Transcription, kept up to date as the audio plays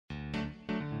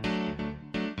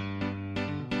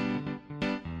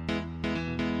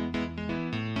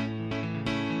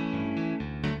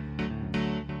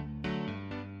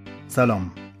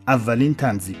سلام. اولین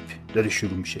تنظیف داره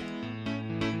شروع میشه.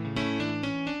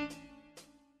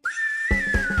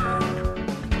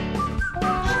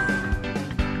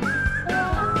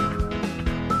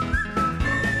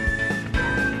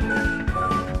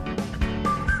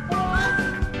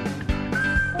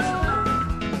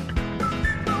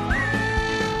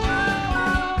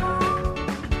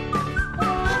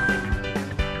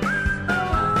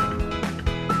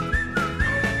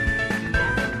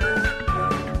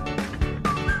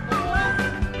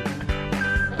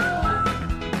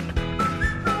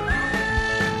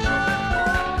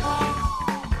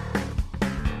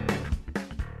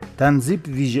 تنظیف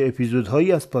ویژه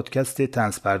اپیزودهایی از پادکست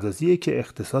طنزپردازیه که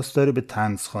اختصاص داره به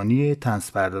طنزخوانی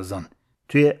طنزپردازان.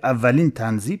 توی اولین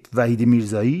تنظیف وحید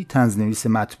میرزایی، طنزنویس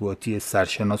مطبوعاتی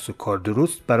سرشناس و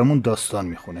کاردرست، برامون داستان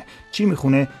میخونه. چی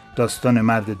میخونه؟ داستان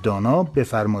مرد دانا،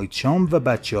 بفرمایید شام و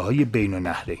بچه‌های بین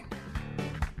النهرین.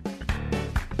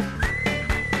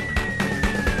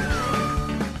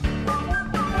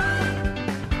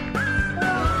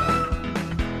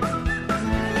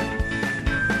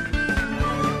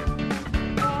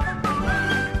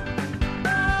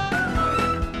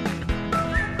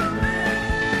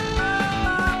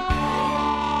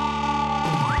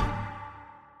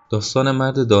 داستان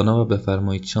مرد دانا و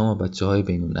بفرمایید شام و بچه‌های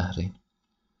بین النهرین.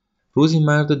 روزی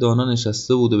مرد دانا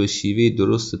نشسته بود و به شیوه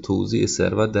درست توزیع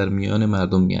ثروت در میان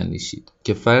مردم می‌اندیشید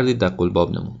که فردی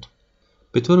دقلباب نمود.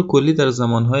 به طور کلی در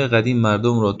زمانهای قدیم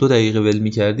مردم را 2 دقیقه ول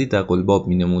می‌کردی دقلباب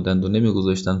می‌نمودند و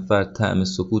نمی‌گذاشتند فرد طعم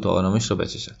سکوت و آرامش را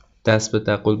بچشد. دست به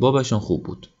دقلبابشان خوب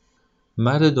بود.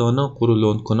 مرد دانا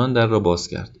قرولند کنان در را باز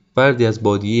کرد. فردی از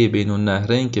بادیه بین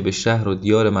النهرین که به شهر و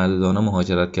دیار مرد دانا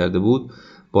مهاجرت کرده بود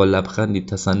با لبخندی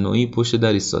تصنعی پشت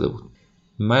در ایستاده بود.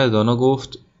 مرد دانا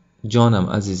گفت: جانم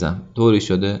عزیزم، طوری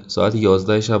شده ساعت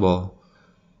 11 شب.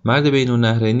 مرد بین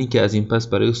النهرینی که از این پس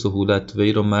برای سهولت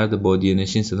وی را مرد بادیه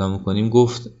نشین صدا می‌کنیم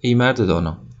گفت: ای مرد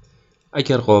دانا،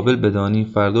 اگر قابل بدانی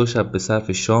فردا شب به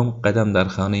صرف شام قدم در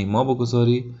خانه ما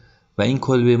بگذاری و این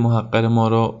کلبه محقر ما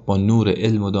را با نور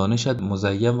علم و دانشت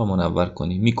مزین و منور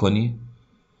کنی، می‌کنی؟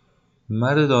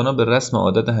 مرد دانا به رسم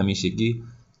عادت همیشگی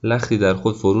لختی در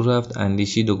خود فرو رفت،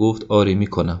 اندیشید و گفت: آری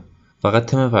میکنم. فقط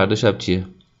تم فردا شب چیه؟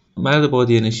 مرد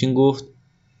بادیه نشین گفت: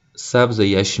 سبز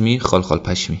یشمی خالخال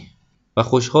پشمی. و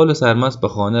خوشحال و سرمست به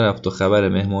خانه رفت و خبر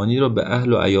مهمانی را به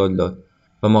اهل و عیال داد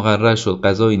و مقرر شد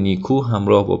غذای نیکو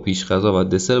همراه با پیش غذا و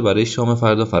دسر برای شام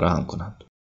فردا فراهم کنند.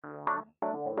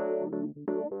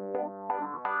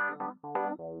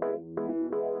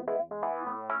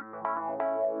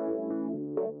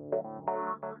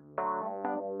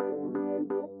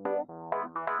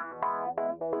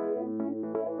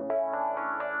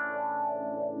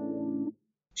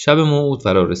 شب موعود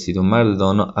فرا رسید و مرد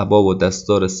دانا عبا و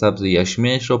دستار سبز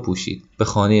یشمیش را پوشید. به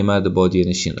خانه مرد بادیه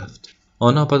نشین رفت.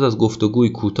 آنها پس از گفتگوی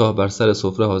کوتاه بر سر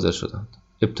سفره حاضر شدند.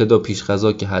 ابتدا پیش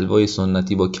غذا که حلوای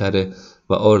سنتی با کره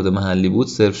و آرد محلی بود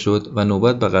سرو شد و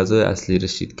نوبت به غذای اصلی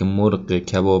رسید که مرغ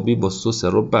کبابی با سس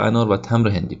رب انار و تمر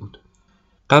هندی بود.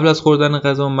 قبل از خوردن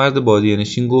غذا مرد بادیه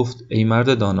نشین گفت: ای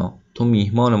مرد دانا، تو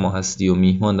میهمان ما هستی و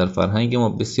میهمان در فرهنگ ما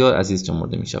بسیار عزیز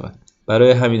شمرده می شود.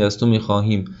 برای همین از تو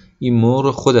می‌خواهیم این مرغ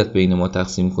را خودت بین ما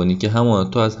تقسیم کنی که همانا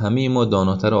تو از همه ما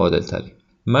داناتر و عادل‌تری.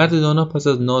 مرد دانا پس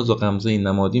از ناز و غمزه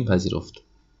نمادین پذیرفت.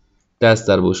 دست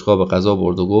در بشقاب غذا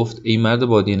برد و گفت: ای مرد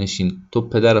بادیه نشین، تو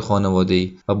پدر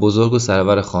خانواده‌ای و بزرگ و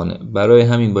سرور خانه. برای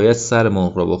همین باید سر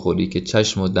مرغ را بخوری که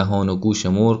چشم و دهان و گوش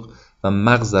مرغ و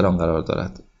مغز در آن قرار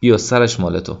دارد. بیا سرش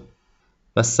مال تو.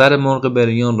 و سر مرغ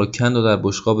بریان را کند و در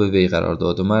بشقاب وی قرار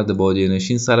داد و مرد بادیه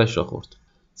نشین سرش را خورد.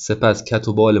 سپس کت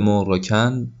و بال مرغ را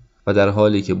کند و در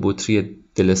حالی که بطری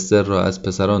دلستر را از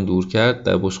پسران دور کرد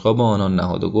در بشقاب آنان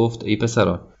نهاد و گفت: ای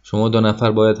پسران، شما 2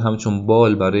 نفر باید همچون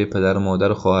بال برای پدر و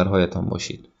مادر و خواهرهایتان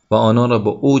باشید و آنان را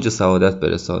با اوج سعادت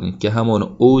برسانید که همان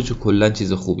اوج کلاً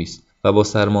چیز خوبی است و با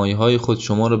سرمایه‌های خود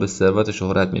شما را به ثروت و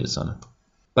شهرت می‌رساند.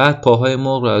 بعد پاهای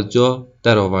مرغ را از جا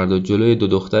در آورد و جلوی 2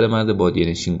 دختر مرد بادیه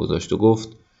نشین گذاشت و گفت: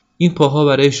 این پاها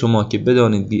برای شما که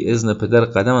بدانید بی اذن پدر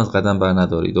قدم از قدم بر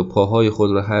ندارید و پاهای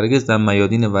خود را هرگز در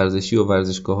میادین ورزشی و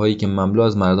ورزشگاه‌هایی که مملو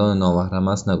از مردان نامحرم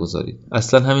است نگذارید.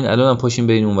 اصلا همین الانم پاشین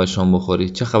برین اون و شام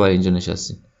بخورید. چه خبر اینجا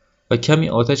نشستین؟ و کمی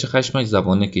آتش خشمش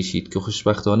زبانه کشید که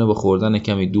خوشبختانه با خوردن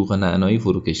کمی دوغ نعنایی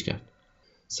فروکش کرد.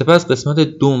 سپس قسمت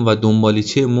دم و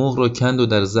دنبالیچه مرغ را کند و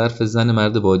در ظرف زن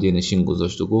مرد بادیه نشین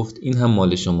گذاشت و گفت: این هم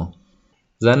مال شما.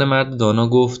 زن مرد دانا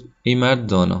گفت: ای مرد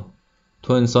دانا،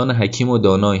 تو انسان حکیم و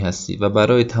دانایی هستی و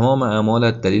برای تمام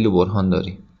اعمالت دلیل و برهان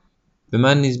داری. به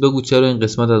من نیز بگو چرا این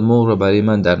قسمت از مرغ را برای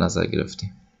من در نظر گرفتی؟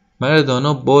 مرد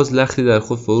دانا باز لختی در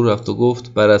خود فرو رفت و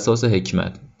گفت: بر اساس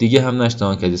حکمت. دیگه هم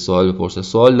نشتهان کسی سوال بپرسه.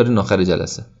 سوال دارین آخر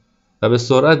جلسه. و به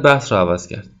سرعت بحث را عوض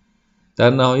کرد. در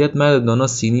نهایت مرد دانا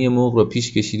سینه مرغ را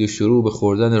پیش کشید و شروع به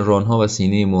خوردن رانها و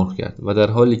سینه مرغ کرد و در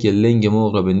حالی که لنگ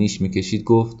مرغ را به نیش می‌کشید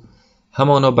گفت: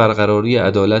 همانا برقراری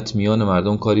عدالت میان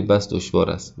مردم کاری بس دشوار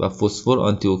است و فسفر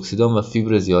آنتی اکسیدان و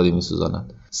فیبر زیادی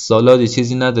می‌سوزاند. سالادی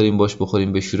چیزی نداریم باش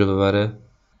بخوریم بشوره ببره؟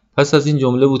 پس از این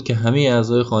جمله بود که همه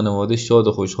اعضای خانواده شاد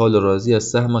و خوشحال و راضی از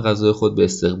سهم غذای خود به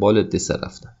استقبال دسر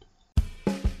رفتند.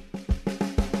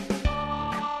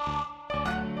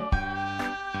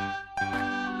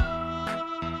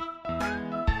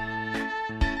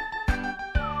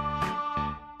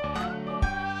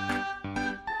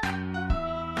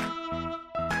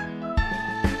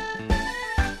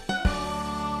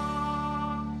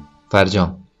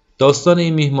 فرجام. داستان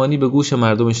این میهمانی به گوش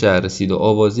مردم شهر رسید و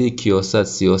آوازه کیاست،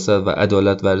 سیاست و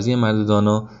عدالت ورزی مرد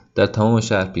دانا در تمام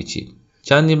شهر پیچید.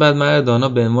 چندی بعد مرد دانا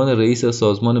به عنوان رئیس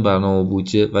سازمان برنامه و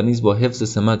بودجه و نیز با حفظ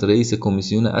سمت رئیس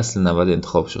کمیسیون اصل 90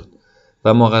 انتخاب شد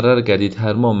و مقرر گردید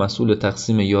هر ماه مسئول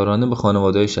تقسیم یارانه به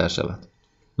خانواده‌های شهر شود.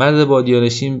 مرد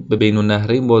بادیانشین به بین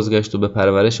النهرین بازگشت و به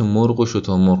پرورش مرغ و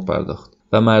شترمرغ پرداخت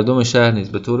و مردم شهر نیز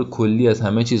به طور کلی از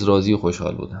همه چیز راضی و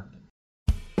خوشحال بودند.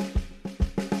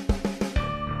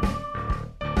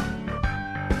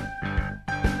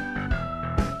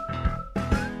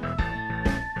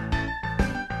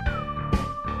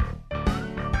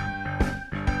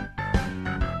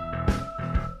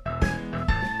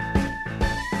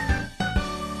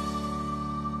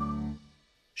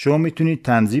 شما میتونید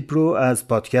تنظیب رو از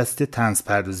پادکست طنز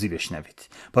پردازی بشنوید.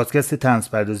 پادکست طنز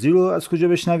پردازی رو از کجا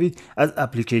بشنوید؟ از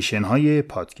اپلیکیشن های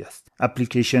پادکست.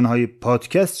 اپلیکیشن های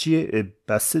پادکست چیه؟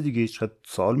 بسته دیگه، چقدر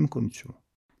سوال میکنید شما.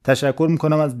 تشکر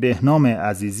میکنم از بهنام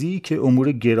عزیزی که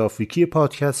امور گرافیکی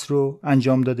پادکست رو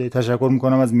انجام داده. تشکر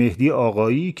میکنم از مهدی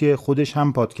آقایی که خودش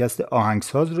هم پادکست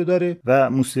آهنگساز رو داره و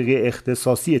موسیقی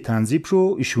اختصاصی تنظیب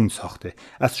رو ایشون ساخته.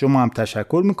 از شما هم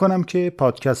تشکر میکنم که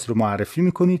پادکست رو معرفی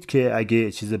میکنید که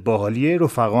اگه چیز باحالیه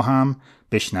رفقا هم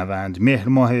بشنوند. مهر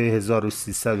ماه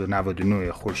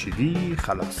 1399 خورشیدی.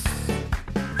 خلاص.